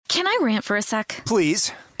Can I rant for a sec?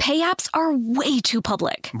 Please. Pay apps are way too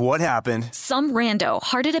public. What happened? Some rando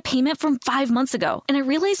hearted a payment from 5 months ago, and I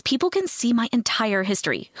realized people can see my entire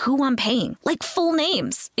history, who I'm paying, like full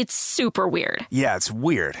names. It's super weird. Yeah, it's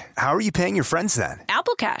weird. How are you paying your friends then?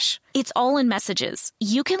 Apple Cash. It's all in messages.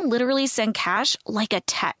 You can literally send cash like a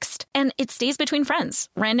text, and it stays between friends.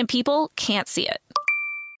 Random people can't see it.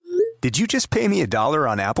 Did you just pay me $1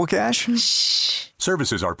 on Apple Cash? Shh.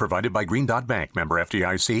 Services are provided by Green Dot Bank. Member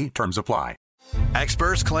FDIC. Terms apply.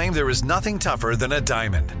 Experts claim there is nothing tougher than a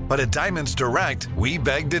diamond. But at Diamonds Direct, we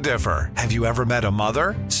beg to differ. Have you ever met a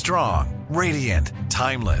mother? Strong, radiant,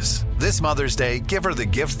 timeless. This Mother's Day, give her the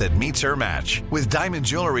gift that meets her match. With diamond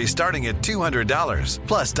jewelry starting at $200.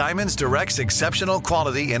 Plus Diamonds Direct's exceptional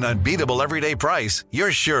quality and unbeatable everyday price,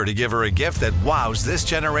 you're sure to give her a gift that wows this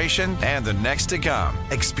generation and the next to come.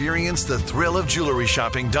 Experience the thrill of jewelry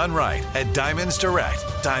shopping done right at Diamonds Direct.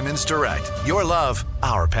 Diamonds Direct. Your love,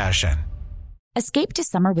 our passion. Escape to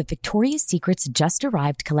summer with Victoria's Secret's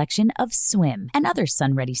just-arrived collection of swim and other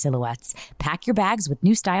sun-ready silhouettes. Pack your bags with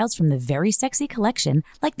new styles from the Very Sexy collection,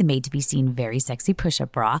 like the made-to-be-seen Very Sexy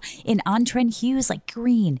push-up bra, in on-trend hues like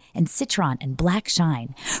green and citron and black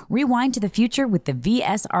shine. Rewind to the future with the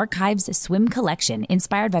VS Archives swim collection,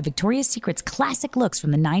 inspired by Victoria's Secret's classic looks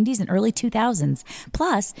from the 90s and early 2000s.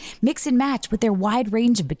 Plus, mix and match with their wide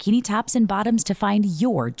range of bikini tops and bottoms to find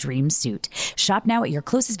your dream suit. Shop now at your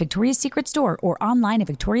closest Victoria's Secret store or online at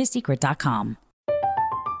victoriassecret.com.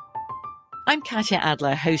 I'm Katya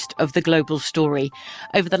Adler, host of The Global Story.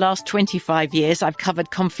 Over the last 25 years, I've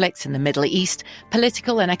covered conflicts in the Middle East,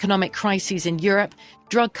 political and economic crises in Europe,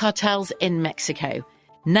 drug cartels in Mexico.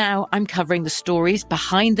 Now I'm covering the stories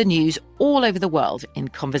behind the news all over the world in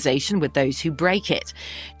conversation with those who break it.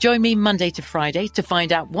 Join me Monday to Friday to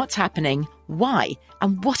find out what's happening, why,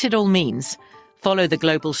 and what it all means. Follow The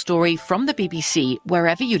Global Story from the BBC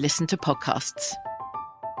wherever you listen to podcasts.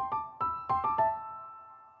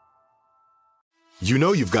 You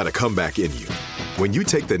know you've got a comeback in you. When you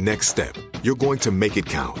take the next step, you're going to make it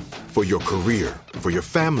count. For your career, for your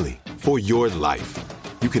family, for your life.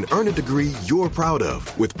 You can earn a degree you're proud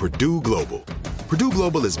of with Purdue Global. Purdue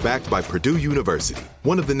Global is backed by Purdue University,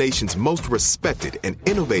 one of the nation's most respected and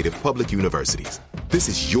innovative public universities. This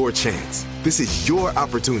is your chance. This is your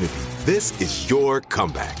opportunity. This is your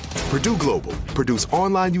comeback. Purdue Global, Purdue's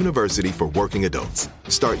online university for working adults.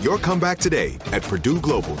 Start your comeback today at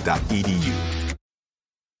purdueglobal.edu.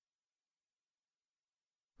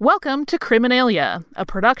 Welcome to Criminalia, a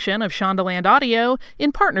production of Shondaland Audio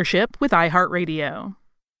in partnership with iHeartRadio.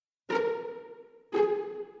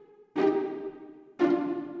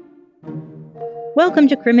 Welcome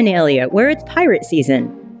to Criminalia, where it's pirate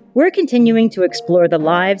season. We're continuing to explore the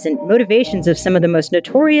lives and motivations of some of the most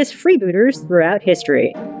notorious freebooters throughout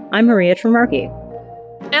history. I'm Maria Tremarchi.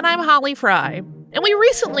 And I'm Holly Fry. And we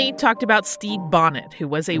recently talked about Stede Bonnet, who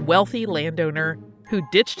was a wealthy landowner who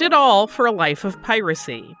ditched it all for a life of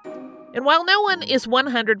piracy. And while no one is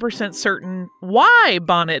 100% certain why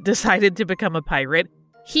Bonnet decided to become a pirate,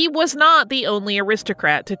 he was not the only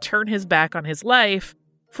aristocrat to turn his back on his life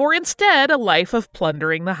for instead a life of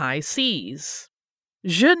plundering the high seas.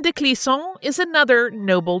 Jeanne de Clisson is another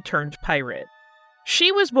noble-turned-pirate.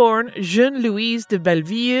 She was born Jeanne Louise de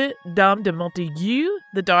Belleville, Dame de Montaigu,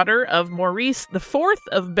 the daughter of Maurice IV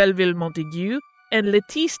of Belleville-Montaigu and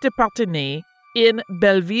Lettice de Parthenay in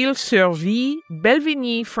Belleville-sur-Vie,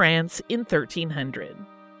 Belvigny, France in 1300.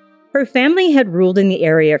 Her family had ruled in the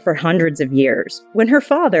area for hundreds of years. When her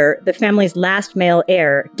father, the family's last male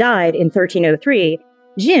heir, died in 1303,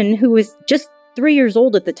 Jeanne, who was just 3 years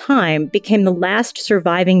old at the time, became the last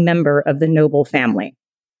surviving member of the noble family.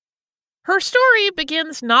 Her story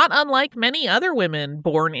begins not unlike many other women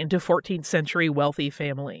born into 14th century wealthy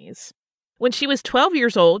families. When she was 12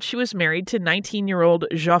 years old, she was married to 19-year-old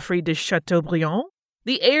Geoffrey de Chateaubriand,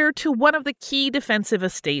 the heir to one of the key defensive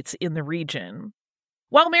estates in the region.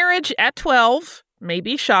 While marriage at 12 may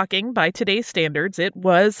be shocking by today's standards, it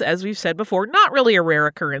was, as we've said before, not really a rare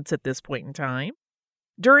occurrence at this point in time.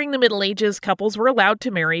 During the Middle Ages, couples were allowed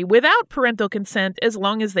to marry without parental consent as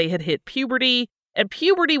long as they had hit puberty, and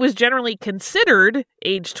puberty was generally considered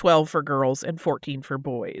age 12 for girls and 14 for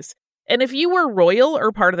boys. And if you were royal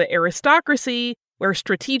or part of the aristocracy, where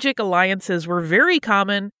strategic alliances were very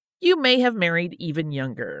common, you may have married even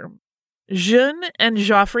younger. Jeanne and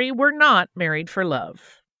Geoffrey were not married for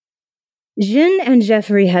love. Jeanne and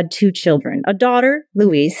Geoffrey had 2 children, a daughter,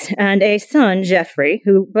 Louise, and a son, Geoffrey,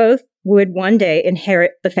 who both would one day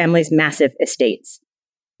inherit the family's massive estates.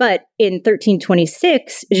 But in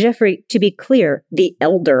 1326, Geoffrey, to be clear, the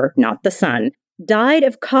elder, not the son, died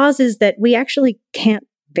of causes that we actually can't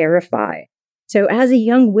verify. So as a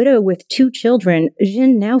young widow with 2 children,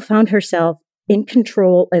 Jeanne now found herself in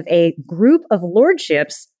control of a group of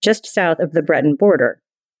lordships just south of the Breton border.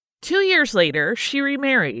 2 years later, she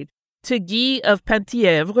remarried to Guy of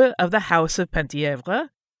Penthièvre of the House of Penthièvre.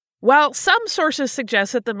 While some sources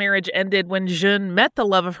suggest that the marriage ended when Jeanne met the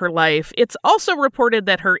love of her life, it's also reported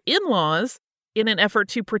that her in-laws, in an effort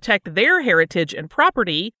to protect their heritage and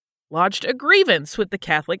property, lodged a grievance with the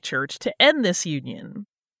Catholic Church to end this union.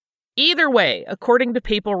 Either way, according to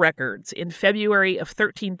papal records, in February of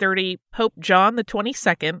 1330, Pope John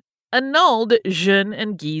XXII annulled Jeanne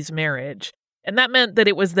and Guy's marriage, and that meant that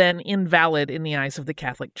it was then invalid in the eyes of the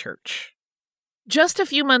Catholic Church. Just a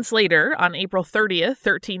few months later, on April 30th,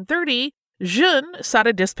 1330, Jeanne sought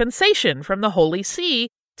a dispensation from the Holy See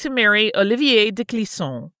to marry Olivier de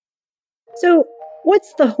Clisson. So,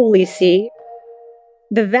 what's the Holy See?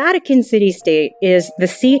 The Vatican City-State is the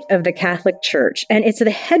seat of the Catholic Church, and it's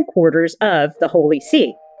the headquarters of the Holy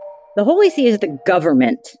See. The Holy See is the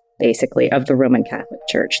government, basically, of the Roman Catholic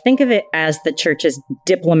Church. Think of it as the Church's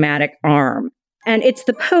diplomatic arm. And it's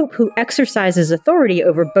the Pope who exercises authority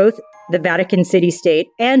over both the Vatican City-State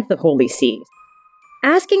and the Holy See.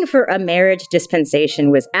 Asking for a marriage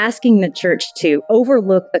dispensation was asking the Church to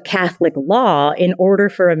overlook a Catholic law in order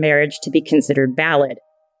for a marriage to be considered valid.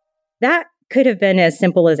 That could have been as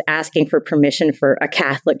simple as asking for permission for a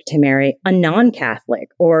Catholic to marry a non-Catholic,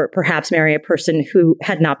 or perhaps marry a person who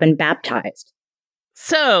had not been baptized.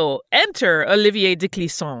 So, enter Olivier de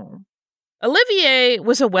Clisson. Olivier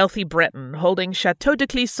was a wealthy Breton holding Château de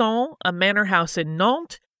Clisson, a manor house in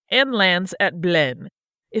Nantes, and lands at Blaine.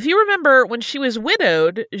 If you remember, when she was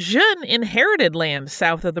widowed, Jeanne inherited land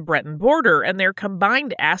south of the Breton border, and their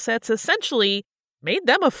combined assets essentially made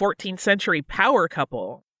them a 14th century power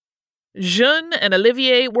couple. Jeanne and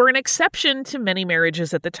Olivier were an exception to many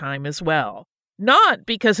marriages at the time as well. Not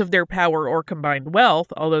because of their power or combined wealth,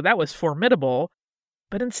 although that was formidable,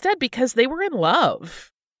 but instead because they were in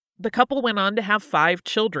love. The couple went on to have 5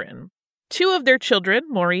 children. 2 of their children,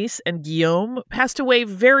 Maurice and Guillaume, passed away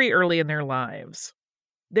very early in their lives.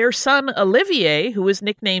 Their son Olivier, who was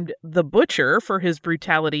nicknamed the Butcher for his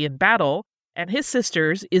brutality in battle, and his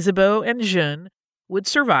sisters Isabeau and Jeanne, would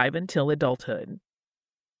survive until adulthood.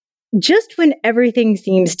 Just when everything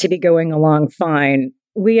seems to be going along fine,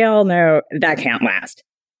 we all know that can't last.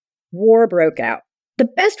 War broke out. The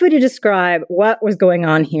best way to describe what was going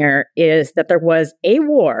on here is that there was a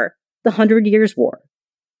war, the 100 Years' War.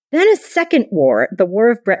 Then a second war, the War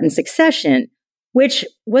of Breton Succession, which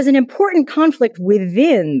was an important conflict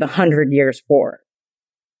within the 100 Years' War.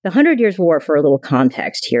 The 100 Years' War, for a little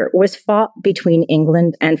context here, was fought between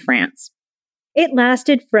England and France. It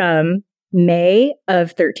lasted from May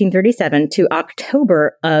of 1337 to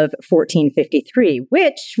October of 1453,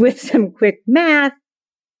 which, with some quick math,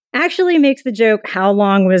 actually makes the joke, how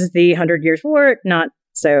long was the 100 Years' War, not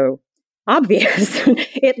so obvious.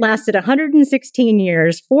 It lasted 116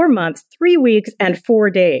 years, 4 months, 3 weeks, and 4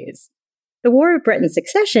 days. The War of Breton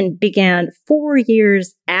Succession began 4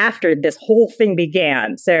 years after this whole thing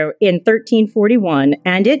began, so in 1341,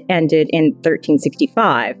 and it ended in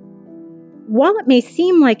 1365. While it may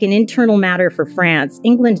seem like an internal matter for France,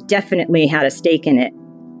 England definitely had a stake in it.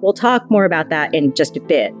 We'll talk more about that in just a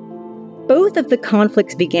bit. Both of the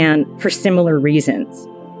conflicts began for similar reasons.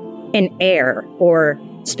 An heir, or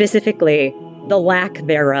specifically, the lack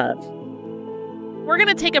thereof. We're going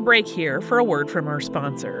to take a break here for a word from our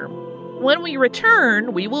sponsor. When we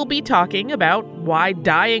return, we will be talking about why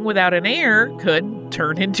dying without an heir could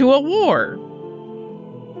turn into a war.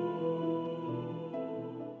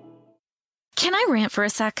 Can I rant for a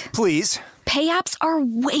sec? Please. Pay apps are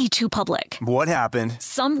way too public. What happened?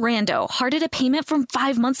 Some rando hearted a payment from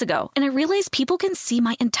 5 months ago, and I realized people can see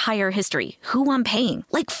my entire history, who I'm paying,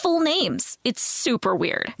 like full names. It's super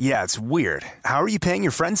weird. Yeah, it's weird. How are you paying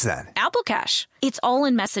your friends then? Apple Cash. It's all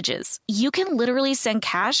in messages. You can literally send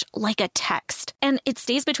cash like a text, and it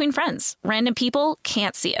stays between friends. Random people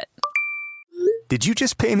can't see it. Did you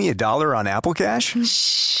just pay me $1 on Apple Cash?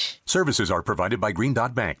 Shh. Services are provided by Green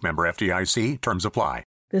Dot Bank, member FDIC. Terms apply.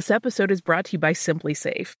 This episode is brought to you by Simply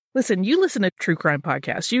Safe. Listen, you listen to true crime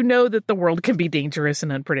podcasts. You know that the world can be dangerous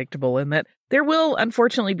and unpredictable, and that there will,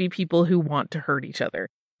 unfortunately, be people who want to hurt each other.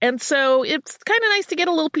 And so it's kind of nice to get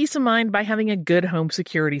a little peace of mind by having a good home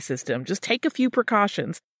security system. Just take a few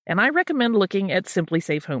precautions, and I recommend looking at Simply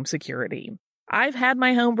Safe Home Security. I've had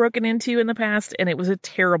my home broken into in the past, and it was a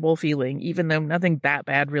terrible feeling, even though nothing that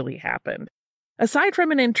bad really happened. Aside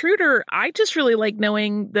from an intruder, I just really like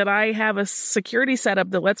knowing that I have a security setup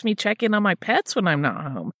that lets me check in on my pets when I'm not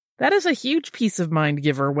home. That is a huge peace of mind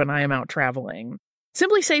giver when I am out traveling.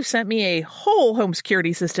 SimpliSafe sent me a whole home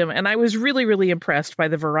security system, and I was really, really impressed by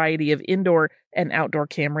the variety of indoor and outdoor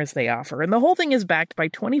cameras they offer. And the whole thing is backed by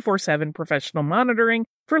 24/7 professional monitoring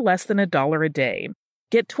for less than $1 a day.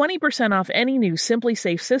 Get 20% off any new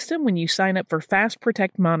SimpliSafe system when you sign up for Fast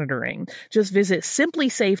Protect monitoring. Just visit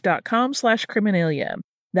simplisafe.com/Criminalia.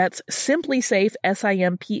 That's SimpliSafe,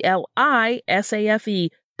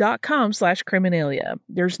 SimpliSafe.com/Criminalia.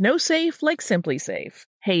 There's no safe like SimpliSafe.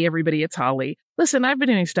 Hey everybody, it's Holly. Listen, I've been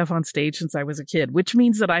doing stuff on stage since I was a kid, which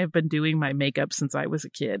means that I have been doing my makeup since I was a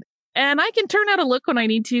kid. And I can turn out a look when I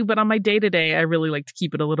need to, but on my day-to-day, I really like to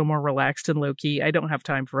keep it a little more relaxed and low-key. I don't have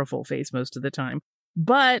time for a full face most of the time.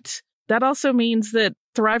 But that also means that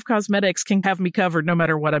Thrive Causemetics can have me covered no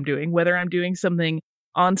matter what I'm doing, whether I'm doing something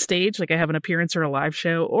on stage, like I have an appearance or a live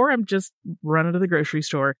show, or I'm just running to the grocery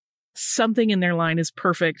store. Something in their line is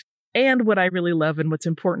perfect. And what I really love and what's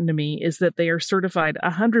important to me is that they are certified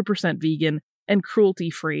 100% vegan and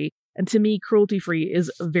cruelty-free. And to me, cruelty-free is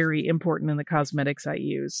very important in the cosmetics I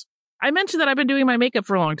use. I mentioned that I've been doing my makeup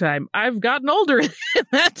for a long time. I've gotten older in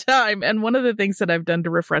that time. And one of the things that I've done to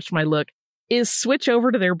refresh my look is switch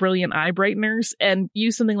over to their brilliant eye brighteners and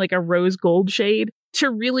use something like a rose gold shade to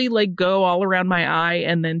really go all around my eye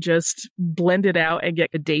and then just blend it out and get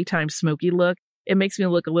a daytime smoky look. It makes me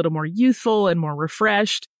look a little more youthful and more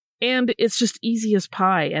refreshed. And it's just easy as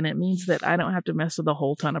pie, and it means that I don't have to mess with a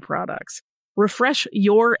whole ton of products. Refresh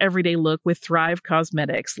your everyday look with Thrive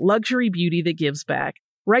Causemetics, luxury beauty that gives back.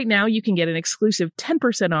 Right now, you can get an exclusive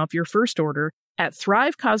 10% off your first order at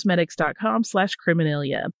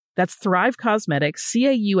thrivecosmetics.com/Criminalia. That's Thrive Causemetics,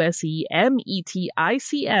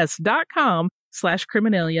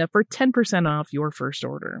 CAUSEMETICS.com/Criminalia for 10% off your first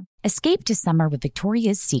order. Escape to summer with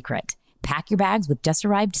Victoria's Secret. Pack your bags with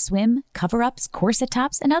just-arrived swim, cover-ups, corset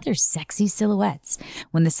tops, and other sexy silhouettes.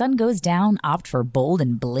 When the sun goes down, opt for bold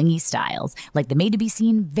and blingy styles, like the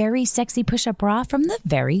made-to-be-seen Very Sexy Push-Up Bra from the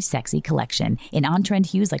Very Sexy collection, in on-trend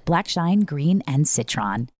hues like black shine, green, and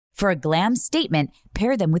citron. For a glam statement,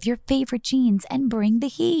 pair them with your favorite jeans and bring the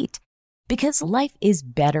heat. Because life is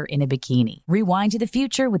better in a bikini. Rewind to the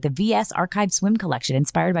future with the VS Archive Swim Collection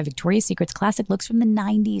inspired by Victoria's Secret's classic looks from the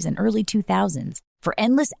 90s and early 2000s. For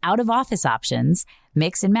endless out-of-office options,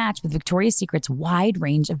 mix and match with Victoria's Secret's wide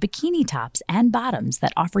range of bikini tops and bottoms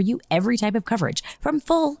that offer you every type of coverage, from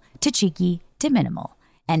full to cheeky to minimal.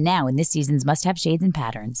 And now in this season's must-have shades and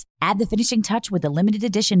patterns, add the finishing touch with the limited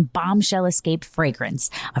edition Bombshell Escape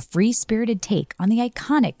fragrance, a free-spirited take on the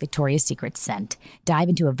iconic Victoria's Secret scent. Dive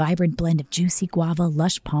into a vibrant blend of juicy guava,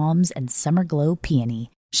 lush palms, and summer glow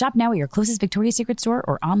peony. Shop now at your closest Victoria's Secret store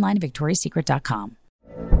or online at victoriassecret.com.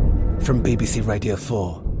 From BBC Radio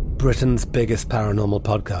 4, Britain's biggest paranormal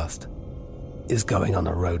podcast is going on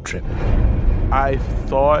a road trip. I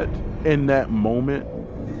thought in that moment,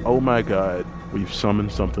 oh my God, we've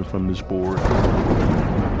summoned something from this board.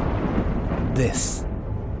 This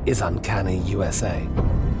is Uncanny USA.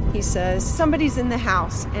 He says, somebody's in the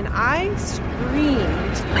house, and I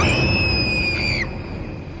screamed.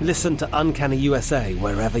 Listen to Uncanny USA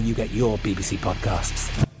wherever you get your BBC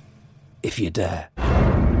podcasts, if you dare.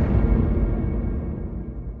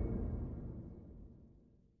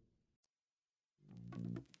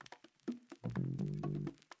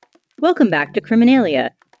 Welcome back to Criminalia.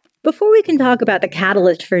 Before we can talk about the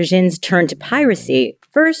catalyst for Jin's turn to piracy,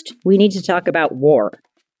 first, we need to talk about war.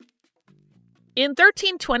 In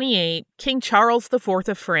 1328, King Charles IV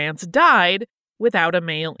of France died without a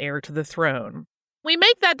male heir to the throne. We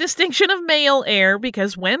make that distinction of male heir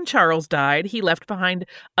because when Charles died, he left behind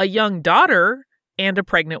a young daughter and a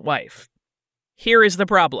pregnant wife. Here is the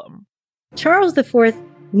problem. Charles IV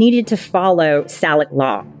needed to follow Salic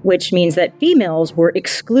law, which means that females were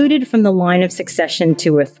excluded from the line of succession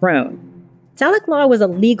to a throne. Salic law was a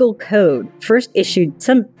legal code first issued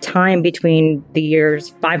sometime between the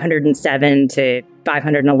years 507 to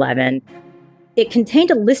 511. It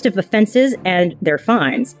contained a list of offenses and their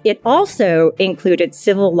fines. It also included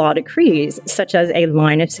civil law decrees, such as a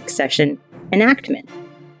line of succession enactment.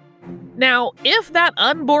 Now, if that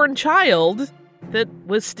unborn child that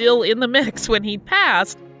was still in the mix when he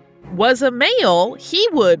passed was a male, he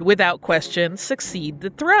would, without question, succeed the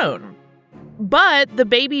throne. But the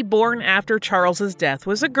baby born after Charles's death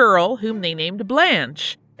was a girl whom they named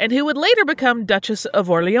Blanche, and who would later become Duchess of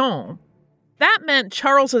Orleans. That meant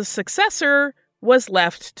Charles's successor was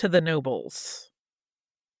left to the nobles.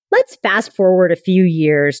 Let's fast forward a few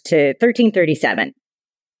years to 1337.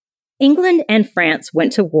 England and France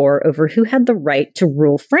went to war over who had the right to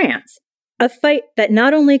rule France. A fight that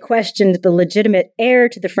not only questioned the legitimate heir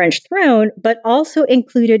to the French throne, but also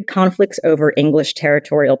included conflicts over English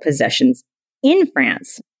territorial possessions in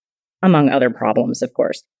France. among other problems, of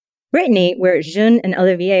course. Brittany, where Jeanne and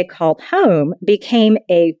Olivier called home, became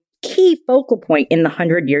a key focal point in the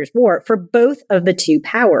 100 Years' War for both of the two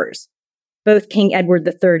powers. Both King Edward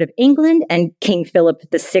III of England and King Philip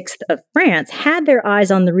VI of France had their eyes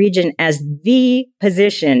on the region as the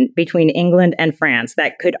position between England and France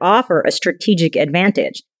that could offer a strategic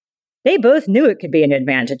advantage. They both knew it could be an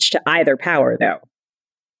advantage to either power, though.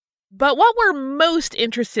 But what we're most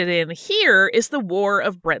interested in here is the War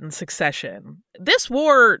of Breton Succession. This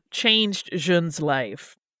war changed Jeanne's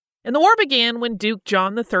life. And the war began when Duke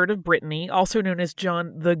John III of Brittany, also known as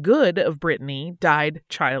John the Good of Brittany, died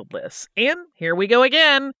childless. And here we go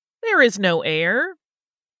again. There is no heir.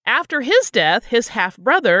 After his death, his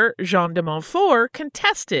half-brother, Jean de Montfort,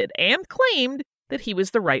 contested and claimed that he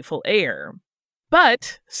was the rightful heir.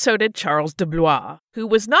 But so did Charles de Blois, who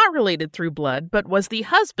was not related through blood, but was the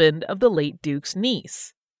husband of the late Duke's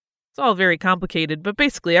niece. It's all very complicated, but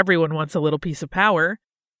basically everyone wants a little piece of power.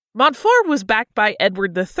 Montfort was backed by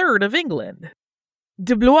Edward III of England.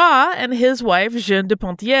 De Blois and his wife Jeanne de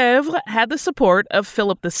Penthièvre had the support of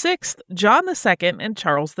Philip VI, John II, and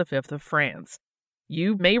Charles V of France.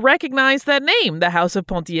 You may recognize that name, the House of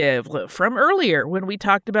Penthièvre, from earlier when we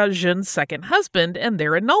talked about Jeanne's second husband and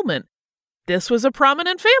their annulment. This was a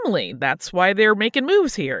prominent family. That's why they're making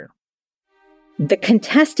moves here. The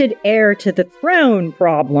contested heir to the throne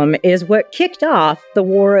problem is what kicked off the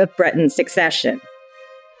War of Breton Succession.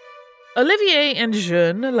 Olivier and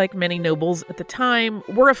Jeanne, like many nobles at the time,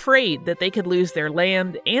 were afraid that they could lose their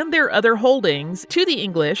land and their other holdings to the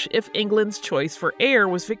English if England's choice for heir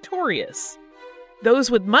was victorious.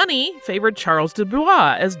 Those with money favored Charles de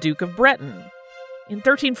Blois as Duke of Breton. In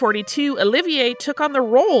 1342, Olivier took on the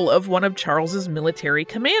role of one of Charles's military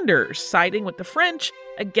commanders, siding with the French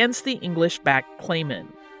against the English-backed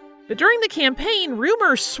claimant. But during the campaign,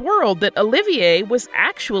 rumors swirled that Olivier was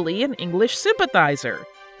actually an English sympathizer,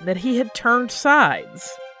 that he had turned sides.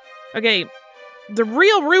 Okay, the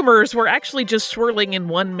real rumors were actually just swirling in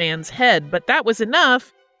one man's head, but that was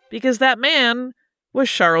enough because that man was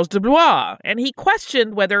Charles de Blois, and he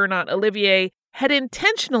questioned whether or not Olivier had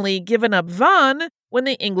intentionally given up Vannes when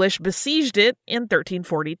the English besieged it in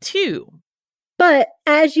 1342. But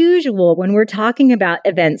as usual, when we're talking about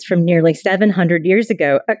events from nearly 700 years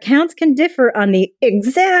ago, accounts can differ on the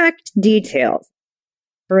exact details.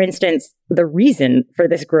 For instance, the reason for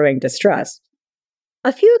this growing distrust.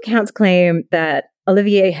 A few accounts claim that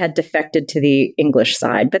Olivier had defected to the English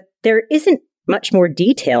side, but there isn't much more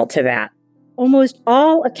detail to that. Almost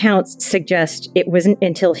all accounts suggest it wasn't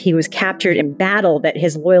until he was captured in battle that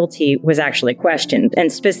his loyalty was actually questioned,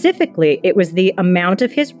 and specifically, it was the amount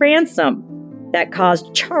of his ransom that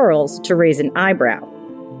caused Charles to raise an eyebrow.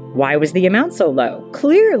 Why was the amount so low?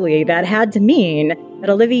 Clearly, that had to mean that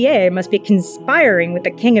Olivier must be conspiring with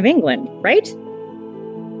the King of England, right?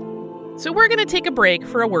 So we're going to take a break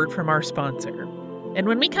for a word from our sponsor. And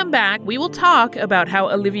when we come back, we will talk about how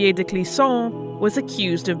Olivier de Clisson was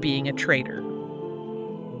accused of being a traitor.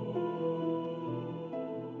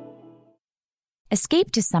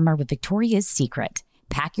 Escape to summer with Victoria's Secret.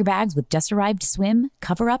 Pack your bags with just-arrived swim,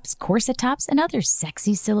 cover-ups, corset tops, and other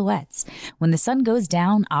sexy silhouettes. When the sun goes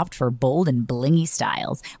down, opt for bold and blingy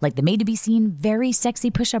styles, like the made-to-be-seen Very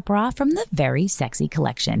Sexy Push-Up Bra from the Very Sexy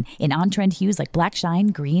collection, in on-trend hues like black shine,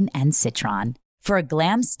 green, and citron. For a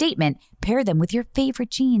glam statement, pair them with your favorite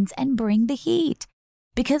jeans and bring the heat.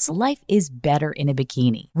 Because life is better in a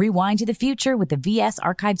bikini. Rewind to the future with the VS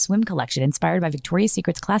Archive Swim Collection inspired by Victoria's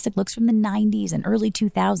Secret's classic looks from the 90s and early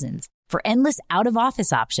 2000s. For endless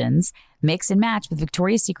out-of-office options, mix and match with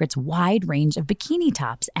Victoria's Secret's wide range of bikini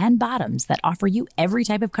tops and bottoms that offer you every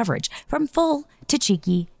type of coverage, from full to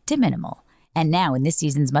cheeky to minimal. And now in this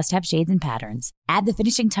season's must-have shades and patterns, add the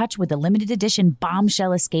finishing touch with the limited edition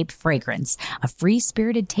Bombshell Escape fragrance, a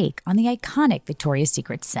free-spirited take on the iconic Victoria's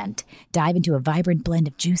Secret scent. Dive into a vibrant blend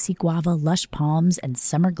of juicy guava, lush palms, and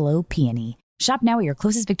summer glow peony. Shop now at your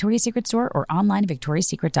closest Victoria's Secret store or online at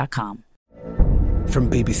victoriassecret.com. From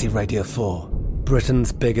BBC Radio 4,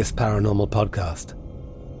 Britain's biggest paranormal podcast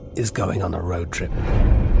is going on a road trip.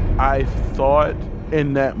 I thought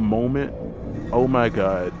in that moment, oh my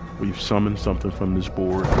God, we've summoned something from this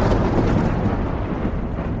board.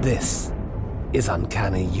 This is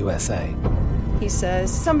Uncanny USA. He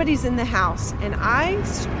says, somebody's in the house, and I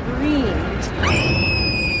screamed.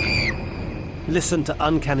 Listen to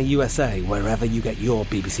Uncanny USA wherever you get your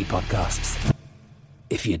BBC podcasts,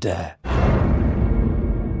 if you dare.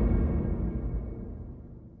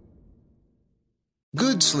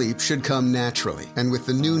 Good good sleep should come naturally, and with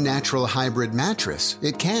the new Natural Hybrid mattress,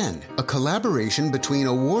 it can. A collaboration between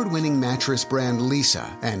award-winning mattress brand Leesa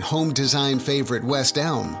and home design favorite West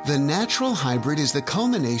Elm, the Natural Hybrid is the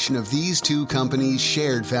culmination of these two companies'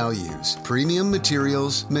 shared values: premium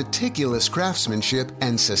materials, meticulous craftsmanship,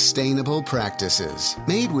 and sustainable practices.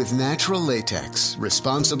 Made with natural latex,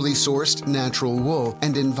 responsibly sourced natural wool,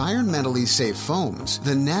 and environmentally safe foams,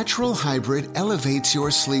 the Natural Hybrid elevates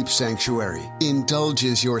your sleep sanctuary,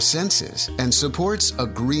 indulges your senses, and supports a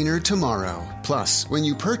greener tomorrow. Plus, when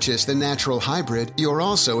you purchase the Natural Hybrid, you're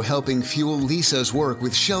also helping fuel Leesa's work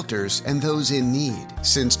with shelters and those in need.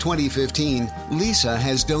 Since 2015, Leesa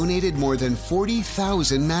has donated more than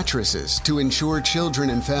 40,000 mattresses to ensure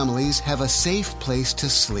children and families have a safe place to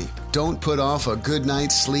sleep. Don't put off a good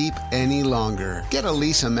night's sleep any longer. Get a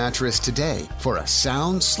Leesa mattress today for a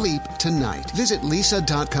sound sleep tonight. Visit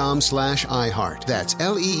leesa.com/iHeart. That's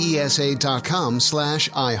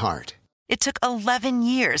LEESA.com/iHeart. It took 11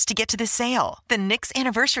 years to get to this sale. The Knix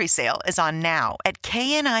Anniversary Sale is on now at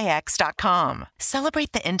KNIX.com.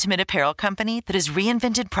 Celebrate the intimate apparel company that has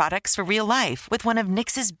reinvented products for real life with one of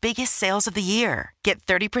Knix's biggest sales of the year. Get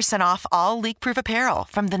 30% off all leak-proof apparel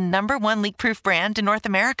from the #1 leak-proof brand in North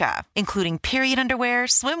America, including period underwear,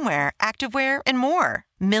 swimwear, activewear, and more.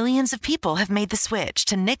 Millions of people have made the switch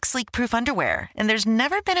to Knix leak-proof underwear, and there's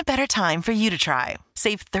never been a better time for you to try.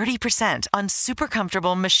 Save 30% on super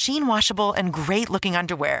comfortable, machine-washable, and great-looking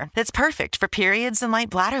underwear that's perfect for periods and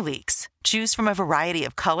light bladder leaks. Choose from a variety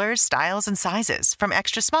of colors, styles, and sizes, from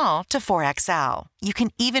extra small to 4XL. You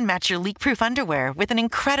can even match your leak-proof underwear with an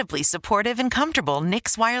incredibly supportive and comfortable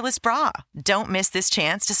Knix wireless bra. Don't miss this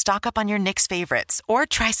chance to stock up on your Knix favorites or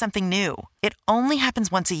try something new. It only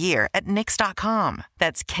happens once a year at Knix.com.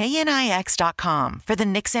 That's KNIX.com for the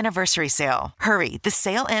Knix Anniversary Sale. Hurry, the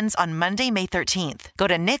sale ends on Monday, May 13th. Go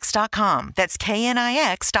to Knix.com. That's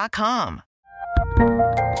KNIX.com.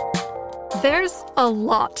 There's a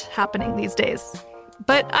lot happening these days,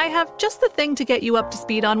 but I have just the thing to get you up to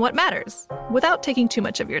speed on what matters, without taking too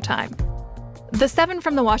much of your time. The 7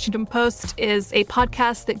 from the Washington Post is a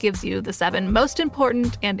podcast that gives you the 7 most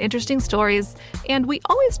important and interesting stories, and we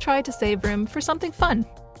always try to save room for something fun.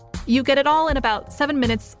 You get it all in about 7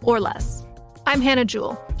 minutes or less. I'm Hannah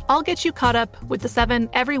Jewell. I'll get you caught up with the 7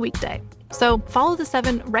 every weekday, so follow the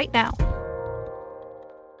 7 right now.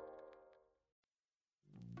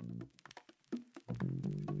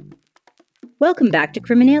 Welcome back to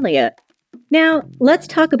Criminalia. Now, let's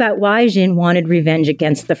talk about why Jin wanted revenge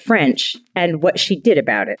against the French and what she did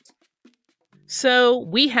about it. So,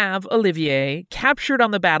 we have Olivier captured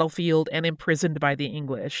on the battlefield and imprisoned by the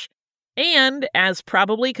English. And, as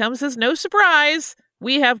probably comes as no surprise,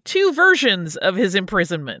 we have 2 versions of his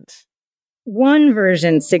imprisonment. One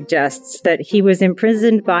version suggests that he was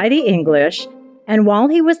imprisoned by the English, and while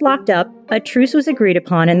he was locked up, a truce was agreed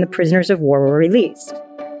upon and the prisoners of war were released.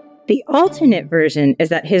 The alternate version is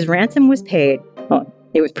that his ransom was paid. Well,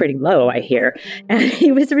 it was pretty low, I hear, and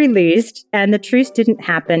he was released, and the truce didn't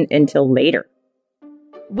happen until later.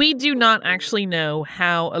 We do not actually know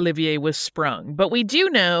how Olivier was sprung, but we do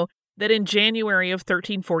know that in January of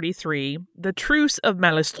 1343, the Truce of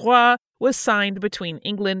Malestroit was signed between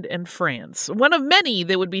England and France, one of many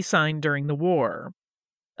that would be signed during the war.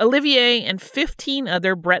 Olivier and 15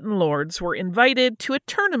 other Breton lords were invited to a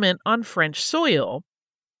tournament on French soil.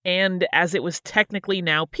 And as it was technically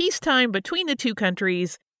now peacetime between the two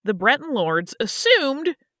countries, the Breton lords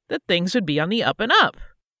assumed that things would be on the up and up.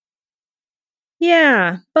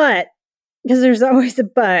 Yeah, but, because there's always a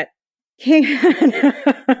but, King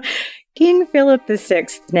Philip VI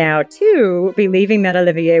now, too, believing that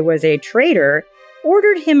Olivier was a traitor,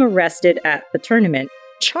 ordered him arrested at the tournament.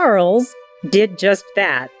 Charles did just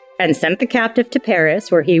that and sent the captive to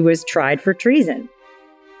Paris, where he was tried for treason.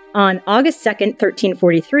 On August 2nd,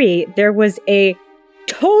 1343, there was a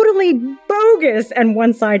totally bogus and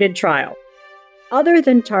one-sided trial. Other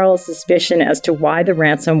than Charles' suspicion as to why the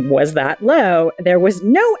ransom was that low, there was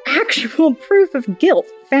no actual proof of guilt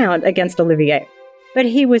found against Olivier. But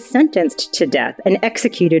he was sentenced to death and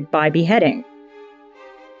executed by beheading.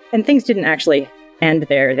 And things didn't actually end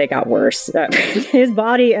there, they got worse. His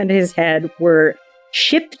body and his head were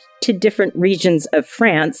shipped to different regions of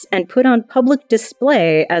France and put on public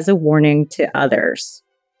display as a warning to others.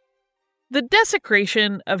 The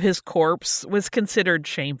desecration of his corpse was considered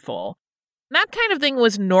shameful. That kind of thing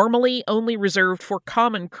was normally only reserved for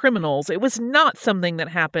common criminals. It was not something that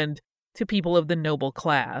happened to people of the noble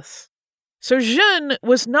class. So Jeanne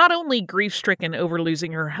was not only grief-stricken over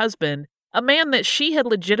losing her husband, a man that she had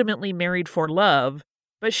legitimately married for love,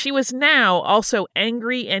 but she was now also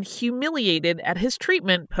angry and humiliated at his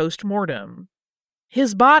treatment post-mortem.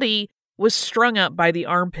 His body was strung up by the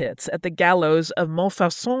armpits at the gallows of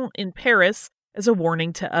Montfaucon in Paris as a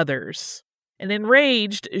warning to others. And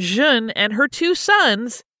enraged, Jeanne and her two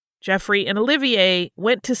sons, Geoffrey and Olivier,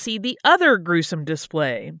 went to see the other gruesome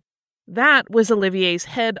display. That was Olivier's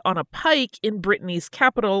head on a pike in Brittany's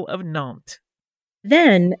capital of Nantes.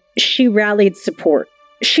 Then she rallied support.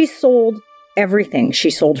 She sold everything.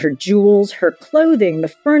 She sold her jewels, her clothing, the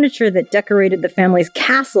furniture that decorated the family's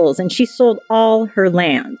castles, and she sold all her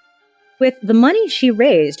land. With the money she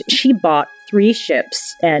raised, she bought 3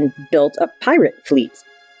 ships and built a pirate fleet.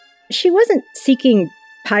 She wasn't seeking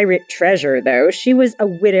pirate treasure, though. She was a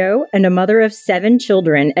widow and a mother of 7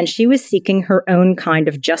 children, and she was seeking her own kind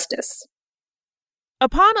of justice.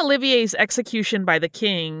 Upon Olivier's execution by the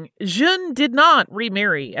king, Jeanne did not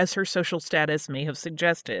remarry, as her social status may have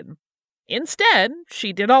suggested. Instead,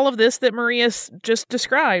 she did all of this that Maria just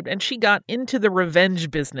described, and she got into the revenge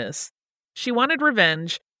business. She wanted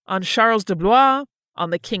revenge on Charles de Blois, on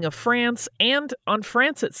the King of France, and on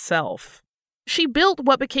France itself. She built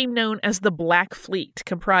what became known as the Black Fleet,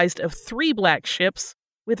 comprised of 3 black ships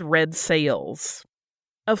with red sails.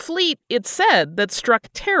 A fleet, it's said, that struck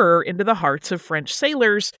terror into the hearts of French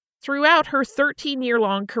sailors throughout her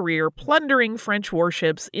 13-year-long career plundering French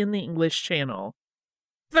warships in the English Channel.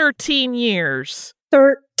 13 years.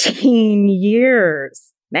 13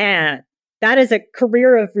 years. Man, that is a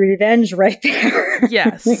career of revenge right there.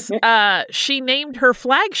 Yes. She named her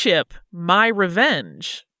flagship My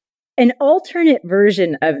Revenge. An alternate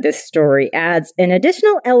version of this story adds an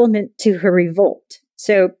additional element to her revolt.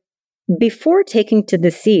 So, before taking to the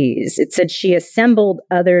seas, it said she assembled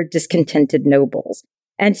other discontented nobles,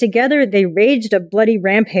 and together they waged a bloody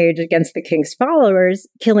rampage against the king's followers,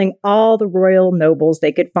 killing all the royal nobles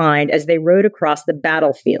they could find as they rode across the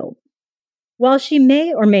battlefield. While she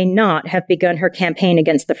may or may not have begun her campaign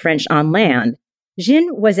against the French on land, Jeanne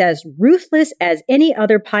was as ruthless as any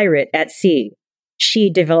other pirate at sea.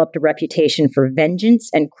 She developed a reputation for vengeance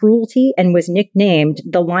and cruelty and was nicknamed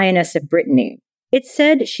the Lioness of Brittany. It's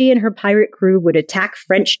said she and her pirate crew would attack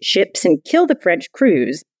French ships and kill the French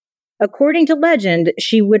crews. According to legend,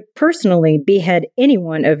 she would personally behead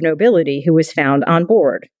anyone of nobility who was found on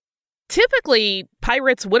board. Typically,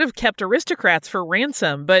 pirates would have kept aristocrats for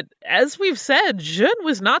ransom, but as we've said, Jeanne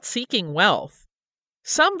was not seeking wealth.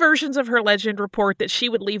 Some versions of her legend report that she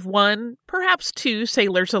would leave 1, perhaps 2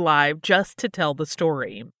 sailors alive just to tell the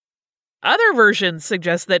story. Other versions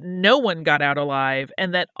suggest that no one got out alive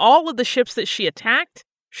and that all of the ships that she attacked,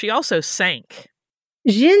 she also sank.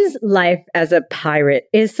 Jeanne's life as a pirate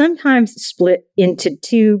is sometimes split into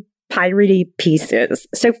 2 piratey pieces.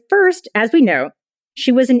 So first, as we know,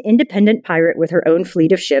 she was an independent pirate with her own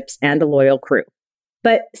fleet of ships and a loyal crew.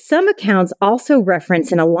 But some accounts also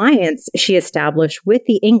reference an alliance she established with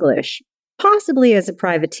the English, possibly as a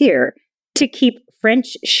privateer, to keep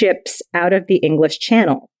French ships out of the English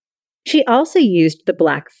Channel. She also used the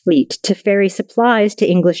Black Fleet to ferry supplies to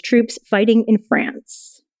English troops fighting in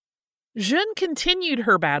France. Jeanne continued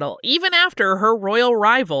her battle even after her royal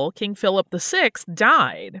rival, King Philip VI,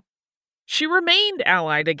 died. She remained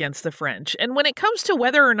allied against the French, and when it comes to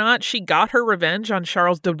whether or not she got her revenge on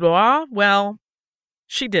Charles de Blois, well,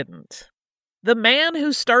 she didn't. The man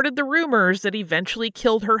who started the rumors that eventually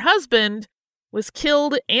killed her husband was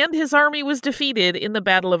killed and his army was defeated in the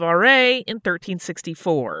Battle of Auray in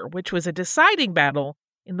 1364, which was a deciding battle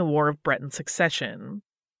in the War of Breton Succession.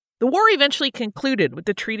 The war eventually concluded with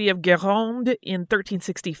the Treaty of Guérande in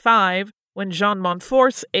 1365, when Jean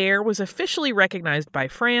Montfort's heir was officially recognized by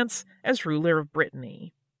France as ruler of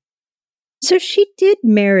Brittany. So she did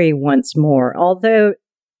marry once more, although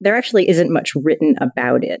there actually isn't much written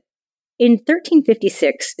about it. In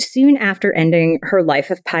 1356, soon after ending her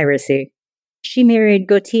life of piracy, she married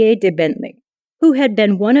Gautier de Bentley, who had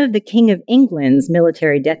been one of the King of England's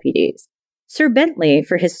military deputies. Sir Bentley,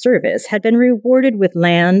 for his service, had been rewarded with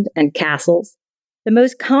land and castles. The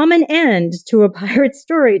most common end to a pirate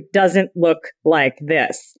story doesn't look like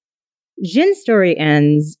this. Jeanne's story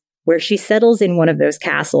ends where she settles in one of those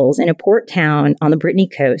castles in a port town on the Brittany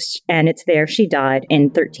coast, and it's there she died in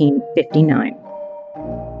 1359.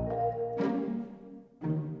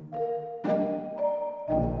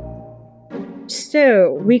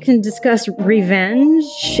 So, we can discuss revenge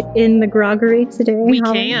in the groggery today? We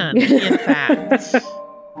can, in fact.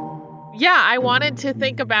 Yeah, I wanted to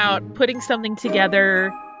think about putting something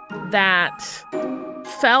together that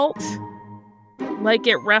felt like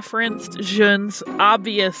it referenced Jeanne's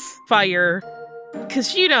obvious fire,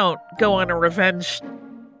 because you don't go on a revenge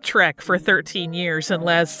trek for 13 years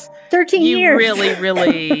unless 13 you years. really,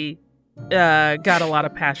 really got a lot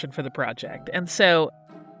of passion for the project. And so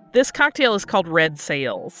This cocktail is called Red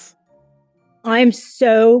Sails. I'm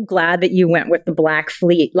so glad that you went with the Black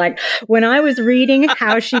Fleet. Like, when I was reading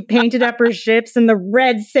how she painted up her ships in the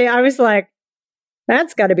red sail, I was like,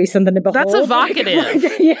 that's got to be something to behold. That's evocative.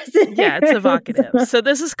 Yes, it's evocative. So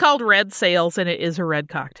this is called Red Sails, and it is a red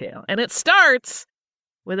cocktail. And it starts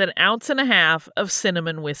with 1.5 ounces of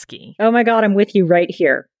cinnamon whiskey. Oh my God, I'm with you right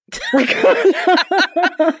here.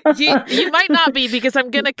 You might not be, because I'm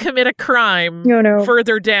going to commit a crime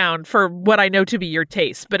further down for what I know to be your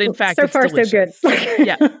taste. But in fact, it's delicious. So good.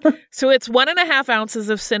 Yeah. So it's 1.5 ounces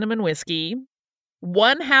of cinnamon whiskey,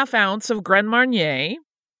 1/2 ounce of Grand Marnier,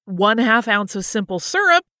 1/2 ounce of simple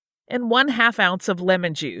syrup, and 1/2 ounce of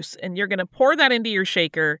lemon juice. And you're going to pour that into your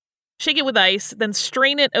shaker, shake it with ice, then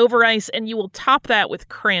strain it over ice, and you will top that with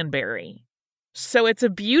cranberry. So it's a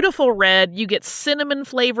beautiful red. You get cinnamon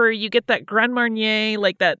flavor. You get that Grand Marnier,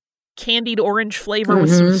 like that candied orange flavor with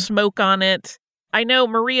some smoke on it. I know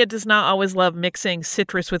Maria does not always love mixing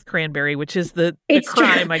citrus with cranberry, which is the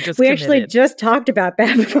crime true. I just We committed. actually just talked about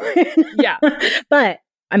that before. Yeah. But,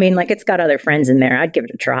 I mean, like, it's got other friends in there. I'd give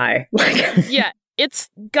it a try. Yeah. It's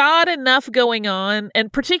got enough going on, and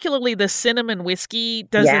particularly the cinnamon whiskey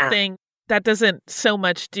does a thing that doesn't so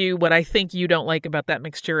much do what I think you don't like about that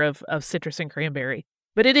mixture of citrus and cranberry.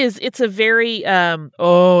 But it's a very,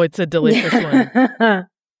 it's a delicious one.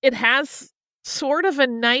 It has sort of a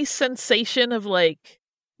nice sensation of like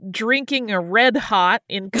drinking a Red Hot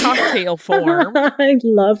in cocktail form. I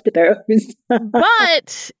loved those.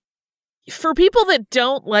 But for people that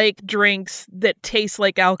don't like drinks that taste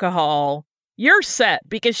like alcohol, you're set,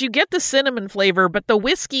 because you get the cinnamon flavor, but the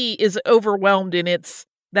whiskey is overwhelmed in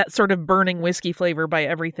that sort of burning whiskey flavor by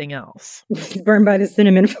everything else. Burned by the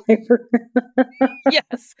cinnamon flavor.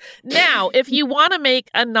 Yes. Now, if you want to make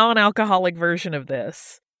a non-alcoholic version of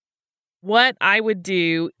this, what I would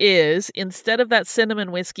do is, instead of that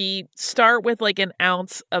cinnamon whiskey, start with like 1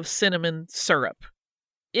 ounce of cinnamon syrup.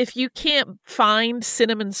 If you can't find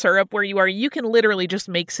cinnamon syrup where you are, you can literally just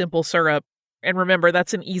make simple syrup. And remember,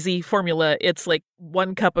 that's an easy formula. It's like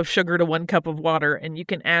 1 cup of sugar to 1 cup of water, and you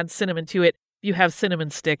can add cinnamon to it. If you have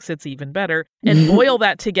cinnamon sticks, it's even better. And boil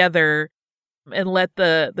that together and let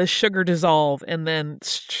the sugar dissolve, and then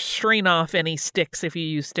strain off any sticks if you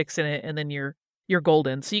use sticks in it, and then you're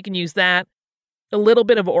golden. So you can use that. A little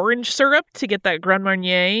bit of orange syrup to get that Grand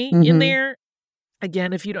Marnier in there.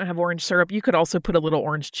 Again, if you don't have orange syrup, you could also put a little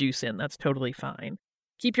orange juice in. That's totally fine.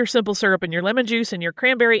 Keep your simple syrup and your lemon juice and your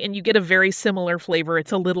cranberry, and you get a very similar flavor.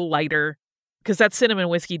 It's a little lighter, because that cinnamon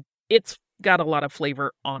whiskey, it's got a lot of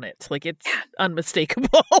flavor on it. Like, it's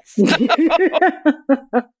unmistakable. So,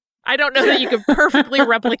 I don't know that you can perfectly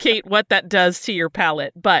replicate what that does to your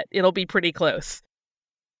palate, but it'll be pretty close.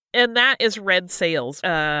 And that is Red Sails.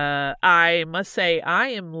 I must say, I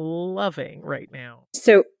am loving right now.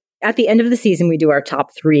 So at the end of the season, we do our top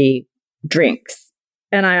 3 drinks.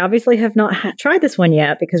 And I obviously have not tried this one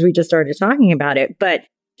yet, because we just started talking about it. But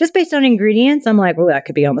just based on ingredients, I'm like, well, that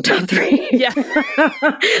could be on the top 3. Yeah.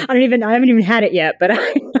 I haven't even had it yet, but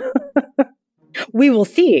we will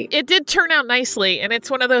see. It did turn out nicely, and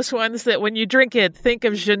it's one of those ones that when you drink it, think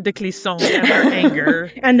of Jeanne de Clisson and her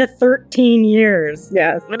anger. And the 13 years,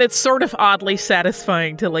 yes. And it's sort of oddly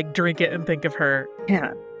satisfying to like drink it and think of her.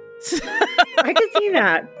 Yeah. I can see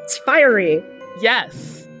that. It's fiery.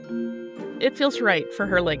 Yes. It feels right for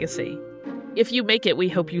her legacy. If you make it, we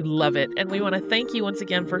hope you love it. And we want to thank you once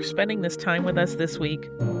again for spending this time with us this week.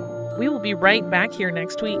 We will be right back here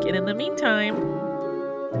next week. And in the meantime,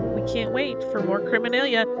 we can't wait for more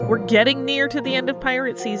Criminalia. We're getting near to the end of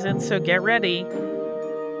pirate season, so get ready.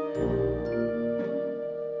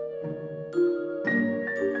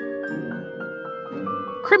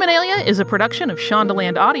 Criminalia is a production of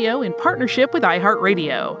Shondaland Audio in partnership with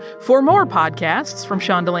iHeartRadio. For more podcasts from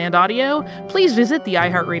Shondaland Audio, please visit the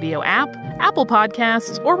iHeartRadio app, Apple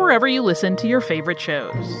Podcasts, or wherever you listen to your favorite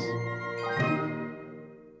shows.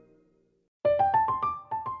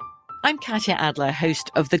 I'm Katya Adler, host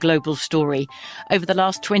of The Global Story. Over the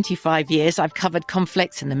last 25 years, I've covered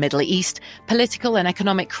conflicts in the Middle East, political and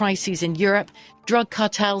economic crises in Europe, drug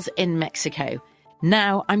cartels in Mexico.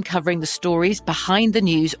 Now I'm covering the stories behind the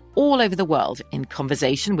news all over the world in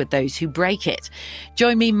conversation with those who break it.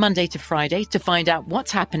 Join me Monday to Friday to find out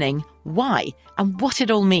what's happening, why, and what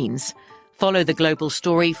it all means. Follow The Global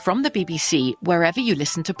Story from the BBC wherever you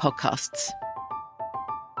listen to podcasts.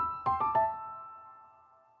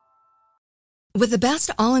 With the best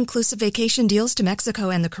all-inclusive vacation deals to Mexico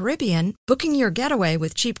and the Caribbean, booking your getaway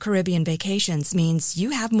with Cheap Caribbean Vacations means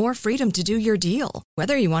you have more freedom to do your deal.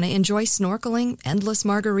 Whether you want to enjoy snorkeling, endless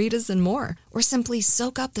margaritas, and more, or simply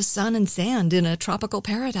soak up the sun and sand in a tropical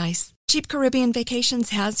paradise, Cheap Caribbean Vacations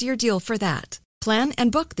has your deal for that. Plan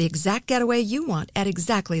and book the exact getaway you want at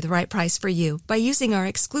exactly the right price for you by using our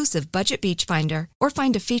exclusive Budget Beach Finder, or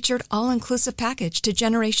find a featured all-inclusive package to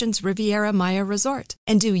Generations Riviera Maya Resort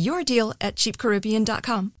and do your deal at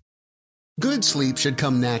cheapcaribbean.com. Good sleep should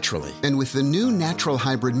come naturally, and with the new Natural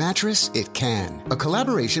Hybrid mattress, it can. A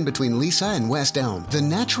collaboration between Lisa and West Elm, the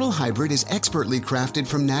Natural Hybrid is expertly crafted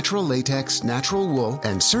from natural latex, natural wool,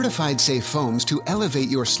 and certified safe foams to elevate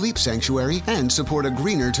your sleep sanctuary and support a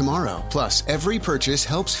greener tomorrow. Plus, every purchase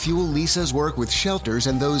helps fuel Lisa's work with shelters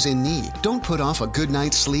and those in need. Don't put off a good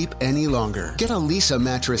night's sleep any longer. Get a Lisa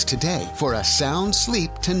mattress today for a sound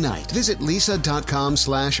sleep tonight. Visit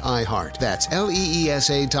lisa.com/iHeart. That's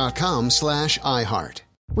LEESA.com/iHeart.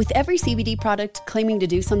 With every CBD product claiming to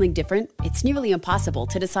do something different, it's nearly impossible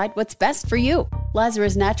to decide what's best for you.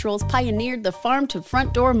 Lazarus Naturals pioneered the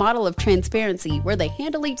farm-to-front-door model of transparency, where they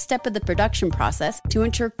handle each step of the production process to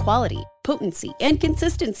ensure quality, potency, and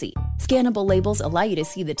consistency. Scannable labels allow you to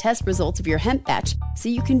see the test results of your hemp batch, so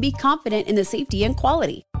you can be confident in the safety and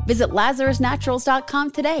quality. Visit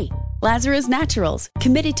LazarusNaturals.com today. Lazarus Naturals,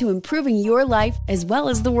 committed to improving your life as well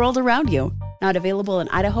as the world around you. Not available in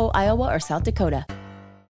Idaho, Iowa, or South Dakota.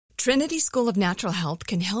 Trinity School of Natural Health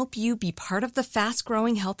can help you be part of the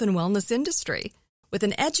fast-growing health and wellness industry. With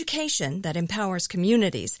an education that empowers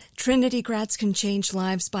communities, Trinity grads can change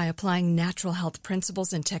lives by applying natural health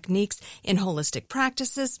principles and techniques in holistic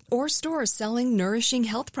practices or stores selling nourishing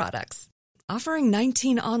health products. Offering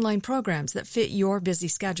 19 online programs that fit your busy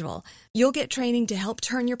schedule, you'll get training to help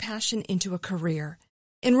turn your passion into a career.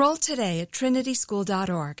 Enroll today at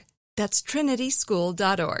trinityschool.org. That's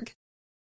trinityschool.org.